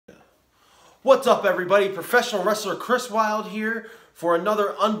What's up, everybody? Professional wrestler Chris Wylde here for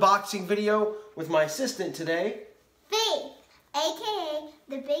another unboxing video with my assistant today, Faith, aka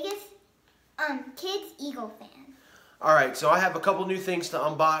the biggest kids Eagle fan. Alright, so I have a couple new things to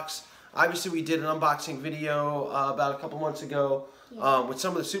unbox. Obviously we did an unboxing video about a couple months ago with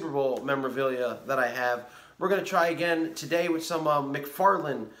some of the Super Bowl memorabilia that I have. We're going to try again today with some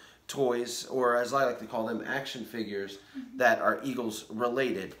Mcfarlane toys, or as I like to call them, action figures that are Eagles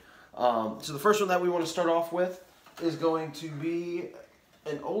related. So the first one that we want to start off with is going to be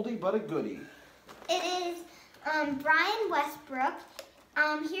an oldie but a goodie. It is Brian Westbrook.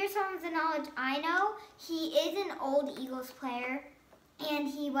 Here's some of the knowledge I know. He is an old Eagles player, and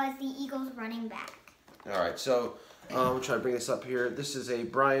he was the Eagles running back. Alright, so we'll try to bring this up here. This is a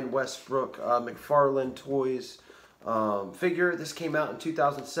Brian Westbrook Mcfarlane Toys figure. This came out in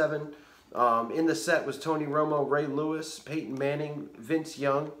 2007. In the set was Tony Romo, Ray Lewis, Peyton Manning, Vince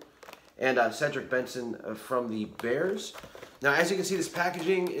Young, and Cedric Benson from the Bears. Now, as you can see, this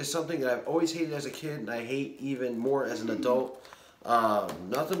packaging is something that I've always hated as a kid, and I hate even more as an adult.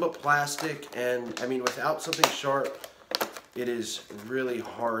 Nothing but plastic, and I mean, without something sharp, it is really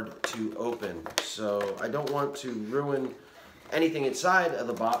hard to open. So I don't want to ruin anything inside of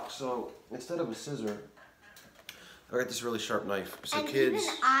the box, so instead of a scissor, I got this really sharp knife. So and kids,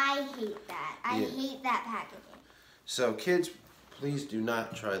 even I hate that. I hate that packaging. So kids, please do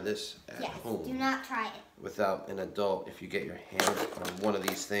not try this at home. Do not try it without an adult if you get your hand on one of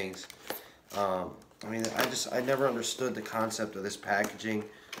these things. I mean, I never understood the concept of this packaging.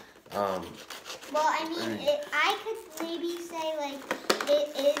 Well, I mean, I could maybe say, like, it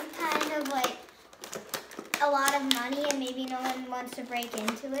is kind of like a lot of money and maybe no one wants to break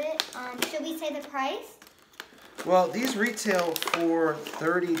into it. Should we say the price? Well, these retail for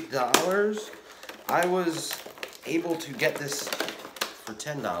 $30. I was able to get this for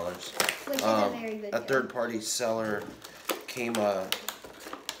 $10. Which is a very good deal. A third-party seller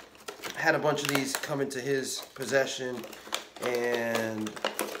had a bunch of these come into his possession, and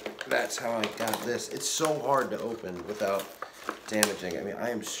that's how I got this. It's so hard to open without damaging. I mean, I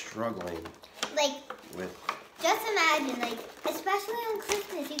am struggling with... Just imagine, like, especially on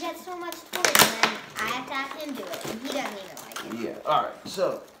Christmas, you get so much toys, and then I have to have him do it, and he doesn't even like it. Yeah, alright,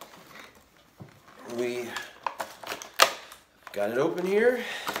 so we got it open here.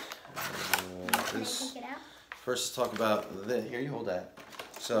 Can I take it out? First, let's talk about the, here, you hold that.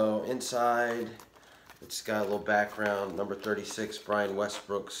 So, inside, it's got a little background, number 36, Brian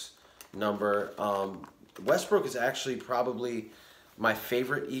Westbrook's number. Westbrook is actually probably my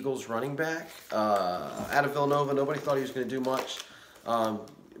favorite Eagles running back. Out of Villanova, nobody thought he was going to do much.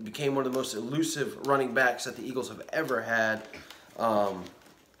 Became one of the most elusive running backs that the Eagles have ever had.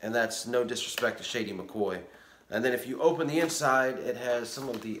 And that's no disrespect to Shady McCoy. And then if you open the inside, it has some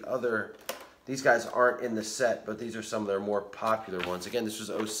of the other... These guys aren't in the set, but these are some of their more popular ones. Again, this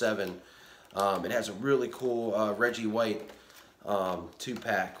was 07. It has a really cool Reggie White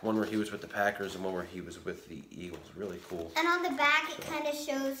 2-pack. One where he was with the Packers and one where he was with the Eagles. Really cool. And on the back, it kind of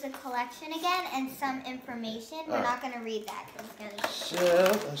shows the collection again and some information. We're not going to read that. So,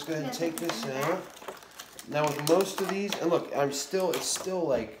 let's go ahead and take this out. Now, with most of these, and look, it's still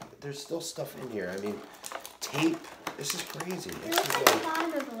like, there's still stuff in here. I mean, tape. This is crazy. It looks like the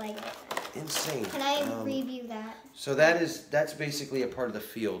bottom of the Lego. Insane. Can I review that? So that's basically a part of the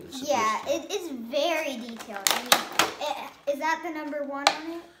field. Yeah, it is very detailed. I mean, is that the number 1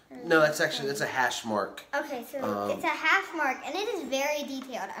 on it? No, that's a hash mark. Okay, so it's a hash mark, and it is very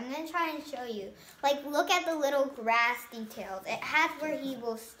detailed. I'm going to try and show you. Like, look at the little grass details. It has where he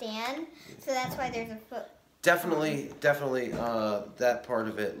will stand, so that's why there's a foot. Definitely, that part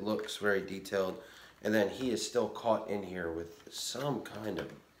of it looks very detailed. And then he is still caught in here with some kind of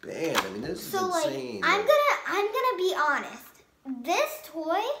band. I mean, this is insane. Like, I'm gonna be honest. This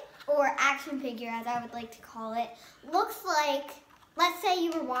toy, or action figure as I would like to call it, looks like, let's say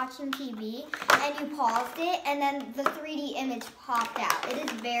you were watching TV and you paused it and then the 3D image popped out. It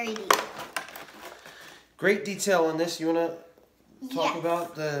is very detailed. Great detail on this. You wanna talk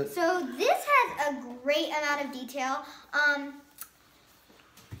about the... So this has a great amount of detail.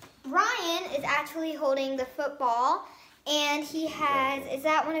 Brian is actually holding the football, and he has, is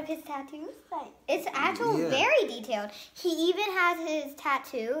that one of his tattoos? It's actually very detailed. He even has his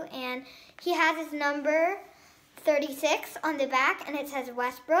tattoo, and he has his number 36 on the back, and it says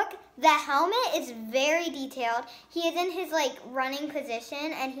Westbrook. The helmet is very detailed. He is in his, like, running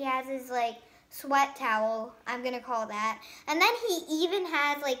position, and he has his, like, sweat towel, I'm going to call that. And then he even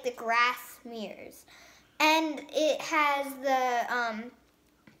has, like, the grass smears. And it has the...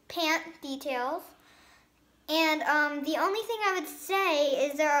 pant details, And the only thing I would say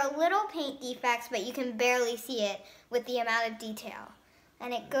is there are little paint defects, but you can barely see it with the amount of detail.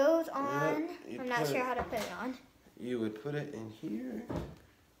 And it goes on. I'm not sure how to put it on. You would put it in here.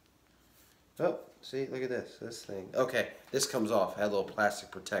 Oh, see, look at this thing. Okay, this comes off. Had a little plastic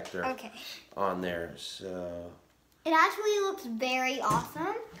protector on there, so. It actually looks very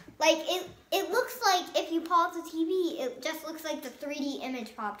awesome. Like, it looks like if you pause the TV, it just looks like the 3D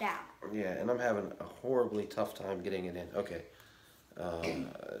image popped out. Yeah, and I'm having a horribly tough time getting it in. Okay.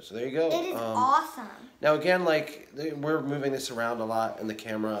 So there you go. It is awesome. Now again, like, we're moving this around a lot in the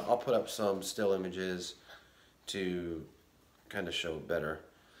camera. I'll put up some still images to kind of show better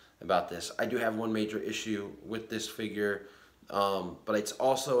about this. I do have one major issue with this figure, but it's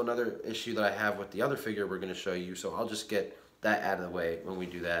also another issue that I have with the other figure we're going to show you, so I'll just get that out of the way when we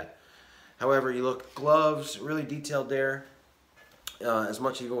do that. However, you look, gloves, really detailed there, as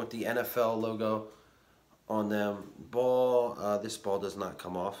much even with the NFL logo on them. Ball, this ball does not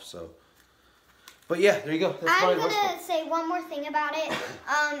come off, so. But yeah, there you go. That's I'm going to say one more thing about it.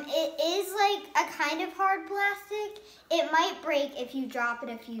 It is like a kind of hard plastic. It might break if you drop it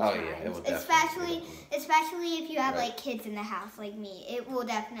a few times. Yeah, it will especially if you have like kids in the house like me. It will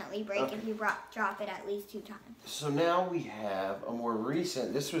definitely break if you drop it at least 2 times. So now we have a more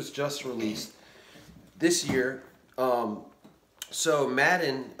recent, this was just released this year. So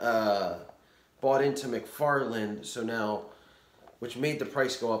Madden bought into Mcfarlane, so now, which made the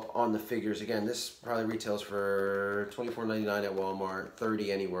price go up on the figures. Again, this probably retails for $24.99 at Walmart, $30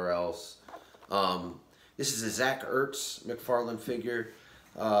 anywhere else. This is a Zach Ertz Mcfarlane figure.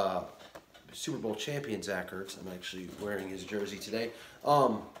 Super Bowl champion Zach Ertz. I'm actually wearing his jersey today.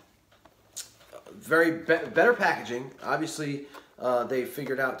 Better packaging. Obviously, they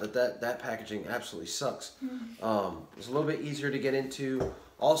figured out that packaging absolutely sucks. It's a little bit easier to get into.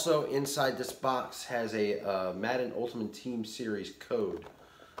 Also, inside this box has a Madden Ultimate Team Series code.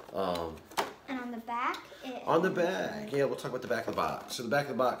 And on the back? On the back, yeah, we'll talk about the back of the box. So the back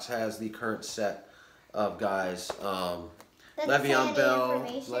of the box has the current set of guys. Le'Veon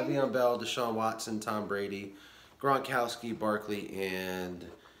Bell, Deshaun Watson, Tom Brady, Gronkowski, Barkley, and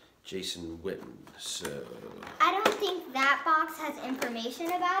Jason Witten. So I don't think that box has information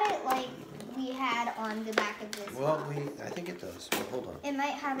about it like we had on the back of this box. I think it does. But hold on. It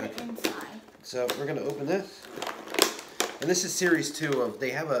might have it inside. So we're going to open this. And this is Series 2 of, they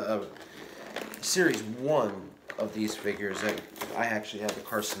have a Series 1 of these figures. I actually have the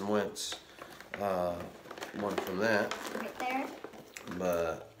Carson Wentz one from that. Right there.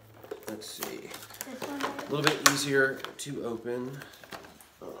 But let's see. This one. A little bit easier to open.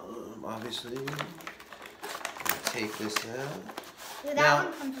 Obviously, take this out.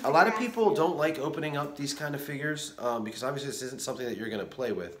 Now, a lot of people don't like opening up these kind of figures because obviously this isn't something that you're going to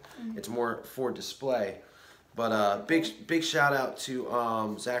play with. It's more for display. But big shout out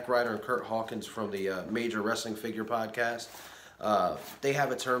to Zack Ryder and Kurt Hawkins from the Major Wrestling Figure Podcast. They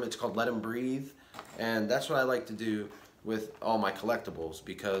have a term, it's called Let 'em Breathe. And that's what I like to do with all my collectibles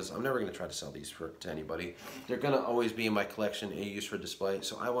because I'm never going to try to sell these to anybody. They're going to always be in my collection and used for display.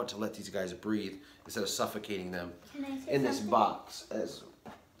 So I want to let these guys breathe instead of suffocating them in this box.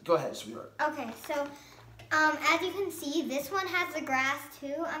 Go ahead, sweetheart. Okay, so as you can see, this one has the grass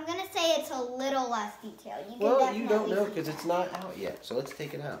too. I'm going to say it's a little less detailed. You don't know because it's not out yet. So let's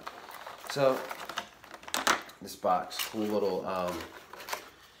take it out. So this box, cool little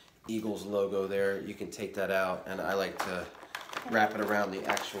Eagles logo there. You can take that out, and I like to wrap it around the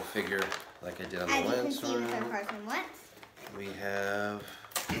actual figure like I did on the Wentz. As you can see with our Carson Wentz. We have,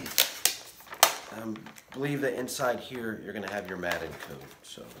 I believe that inside here you're going to have your Madden code.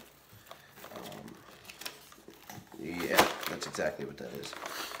 So, yeah, that's exactly what that is.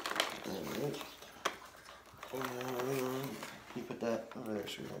 You put that over there,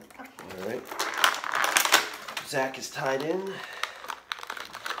 sweetheart. Okay. All right. Zach is tied in.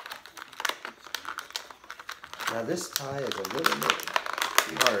 Now this tie is a little bit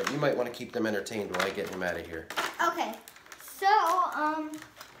hard. You might want to keep them entertained while I get him out of here. Okay, so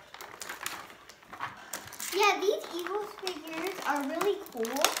yeah, these Eagles figures are really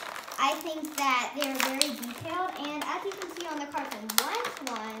cool. I think that they're very detailed, and as you can see on the Carson Wentz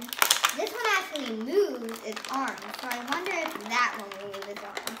one, this one actually moves its arms. So I wonder if that one will move its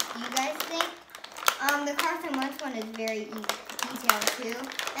arms. Do you guys think? The Carson Wentz one is very detailed too,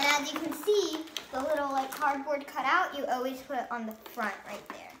 and as you can see, the little like cardboard cutout you always put on the front right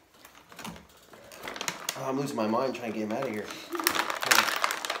there. Oh, I'm losing my mind trying to get him out of here.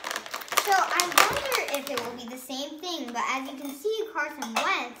 So I wonder if it will be the same thing, but as you can see, Carson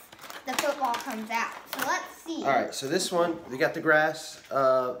Wentz, the football comes out. So let's see. All right, so this one, we got the grass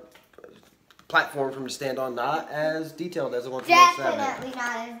platform for him to stand on, not as detailed as the one from 07. Definitely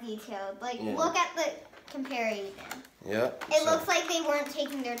not as detailed. Like, look at the comparison. Yeah. It looks like they weren't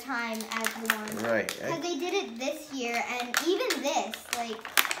taking their time as the one. Right. Because they did it this year, and even this, like,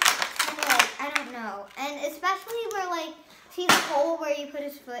 I don't know. And especially where, like, see the hole where you put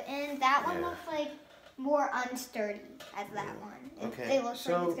his foot in? That one looks like more unsturdy as that one. It looks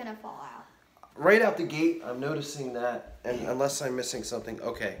like it's going to fall out. Right out the gate, I'm noticing that, and unless I'm missing something,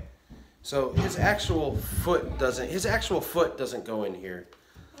 okay. So his actual foot doesn't go in here.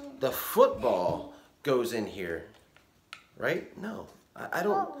 The football goes in here, right? No, I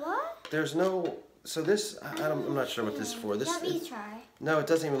don't. What? There's no. So this, I'm not sure what this is for. This. Let me try. No, it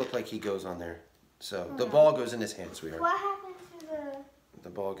doesn't even look like he goes on there. So the ball goes in his hand, sweetheart. What happened to the? The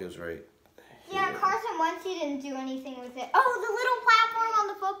ball goes right. Yeah, Carson Wentz, he didn't do anything with it. Oh, the little platform on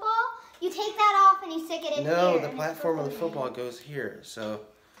the football. You take that off and you stick it in here. No, the platform on the football goes here. So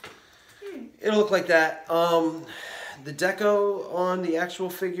it'll look like that. The deco on the actual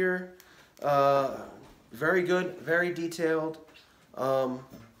figure, very good, very detailed.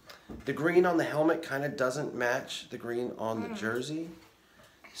 The green on the helmet kind of doesn't match the green on the jersey.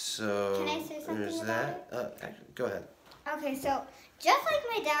 So can I say something there's about that. Go ahead. Okay, so just like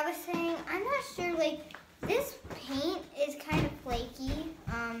my dad was saying, I'm not sure, like, this paint is kind of flaky.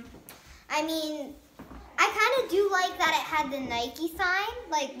 I mean, I kind of do like that it had the Nike sign.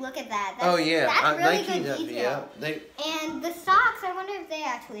 Like, look at that. That's, that's really Nike, good detail. And the socks, I wonder if they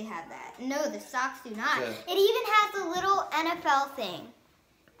actually have that. No, the socks do not. Yeah. It even has a little NFL thing,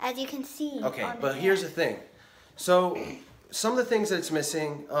 as you can see. Okay, but here's the thing. So some of the things that it's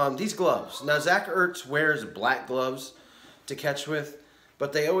missing, these gloves. Now, Zach Ertz wears black gloves to catch with,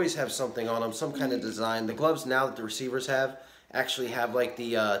 but they always have something on them, some kind of design. The gloves now that the receivers have actually have like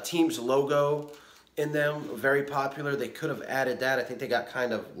the team's logo in them. Very popular. They could have added that. I think they got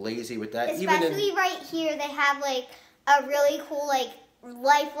kind of lazy with that. Especially right here, they have like a really cool like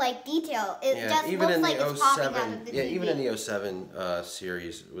lifelike detail. It just even looks in like the it's popping 07, out of the TV. even in the 07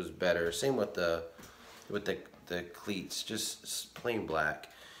 series was better. Same with the cleats, just plain black.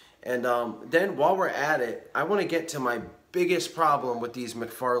 And then while we're at it, I want to get to my biggest problem with these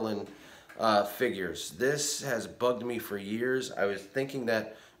Mcfarlane figures. This has bugged me for years. I was thinking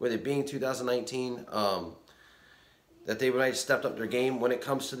that with it being 2019, that they would have stepped up their game when it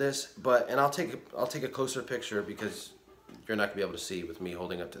comes to this. And I'll take a closer picture because you're not gonna be able to see with me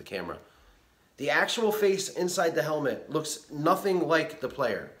holding up to the camera. The actual face inside the helmet looks nothing like the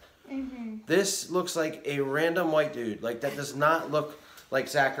player. This looks like a random white dude. Like, that does not look like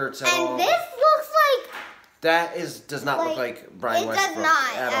Zach Ertz at all. And this looks like... That does not look like Brian Westbrook. It does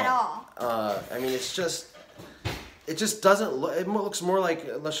not at all. I mean, it just doesn't look. It looks more like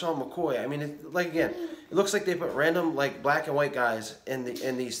LaShawn McCoy. I mean, it looks like they put random like black and white guys in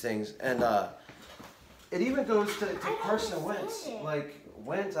these things, and it even goes to Carson Wentz. Like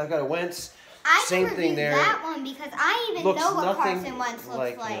Wentz, I got a Wentz. Same thing there. That one because I even know what Carson Wentz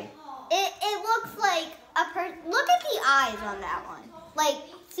looks like. It looks like a person. Look at the eyes on that one. Like,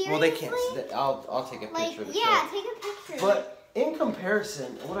 seriously? Well, they can't. I'll take a picture of it. Yeah, take a picture. But in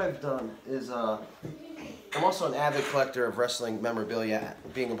comparison, what I've done is I'm also an avid collector of wrestling memorabilia.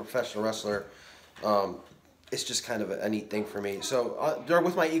 Being a professional wrestler, it's just kind of a neat thing for me. So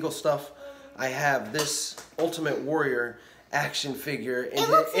with my Eagle stuff, I have this Ultimate Warrior action figure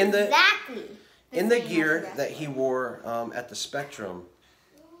in the gear that he wore at the Spectrum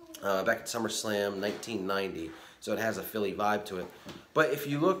back at SummerSlam 1990. So it has a Philly vibe to it. But if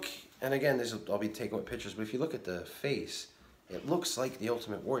you look, and again, I'll be taking with pictures, but if you look at the face, it looks like the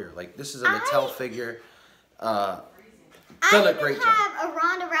Ultimate Warrior. Like, this is a Mattel figure. Done a great job. I have a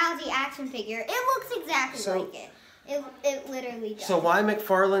Ronda Rousey action figure. It looks exactly like it. It literally does. So why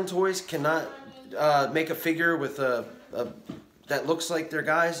Mcfarlane Toys cannot make a figure with that looks like their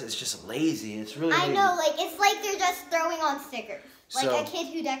guys? It's just lazy. It's really lazy. I know, like, it's like they're just throwing on stickers. Like a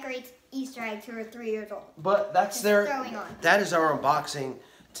kid who decorates Easter eggs who are 3 years old. But that's that is our unboxing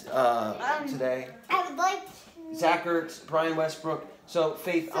today. I would like to... Zach Ertz, Brian Westbrook. So,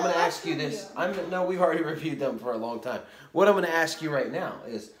 Faith, I'm going to ask you this. No, we've already reviewed them for a long time. What I'm going to ask you right now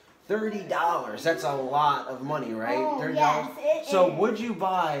is $30. That's a lot of money, right? $30. Yes, so, would you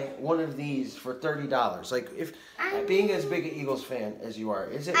buy one of these for $30? Like, being as big an Eagles fan as you are,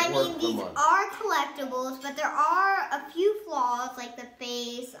 is it worth the money? These are collectibles, but there are a few flaws, like the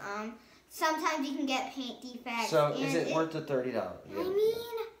face. Sometimes you can get paint defects. So, is it worth the $30? I mean,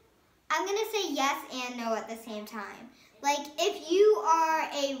 I'm going to say yes and no at the same time. Like, if you are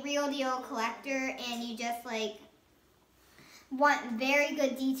a real deal collector and you just, like, want very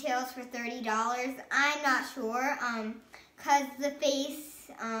good details for $30, I'm not sure. Because the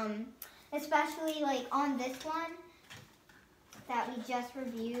face, especially like on this one that we just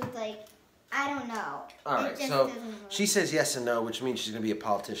reviewed. Like, I don't know. All right, so she says yes and no, which means she's gonna be a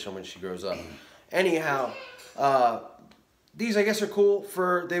politician when she grows up. Anyhow, these I guess are cool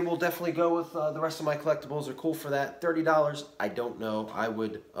for. They will definitely go with the rest of my collectibles. Are cool for that. $30. I don't know. I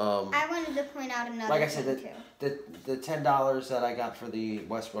would. I wanted to point out another. Like I said, the $10 that I got for the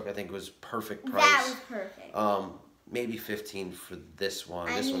Westbrook, I think was perfect price. That was perfect. Maybe 15 for this one.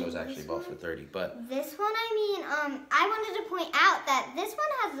 This one was actually bought for 30, but this one, I wanted to point out that this one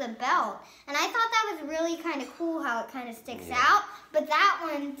has a belt, and I thought that was really kind of cool how it kind of sticks out. But that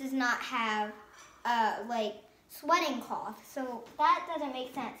one does not have like sweating cloth, so that doesn't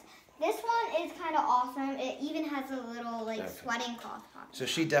make sense. This one is kind of awesome. It even has a little like sweating cloth pocket. So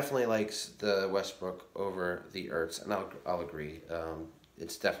she definitely likes the Westbrook over the Ertz, and I'll agree.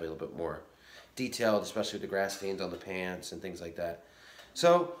 It's definitely a little bit more detailed, especially with the grass stains on the pants and things like that.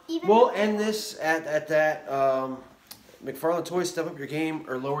 So we'll end this at that. Mcfarlane Toys, step up your game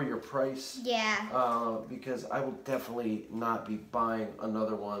or lower your price. Yeah. Because I will definitely not be buying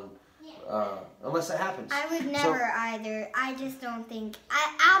another one unless it happens. I would never either. I just don't think.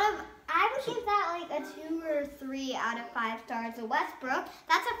 I would give that like a 2 or 3 out of 5 stars. The Westbrook,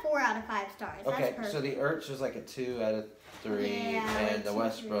 that's a 4 out of 5 stars. Okay, so the Ertz was like a 2 out of 3, and the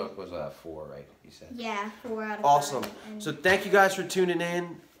Westbrook was a 4, right? You said. Yeah, 4 out of 5. Awesome. So thank you guys for tuning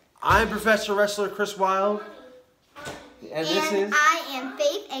in. I'm Professional Wrestler Chris Wylde. And this is... I am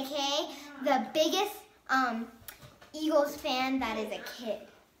Faith, a.k.a. the biggest Eagles fan that is a kid.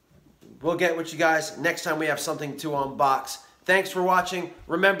 We'll get with you guys next time we have something to unbox. Thanks for watching.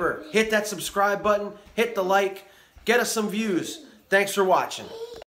 Remember, hit that subscribe button, hit the like, get us some views. Thanks for watching.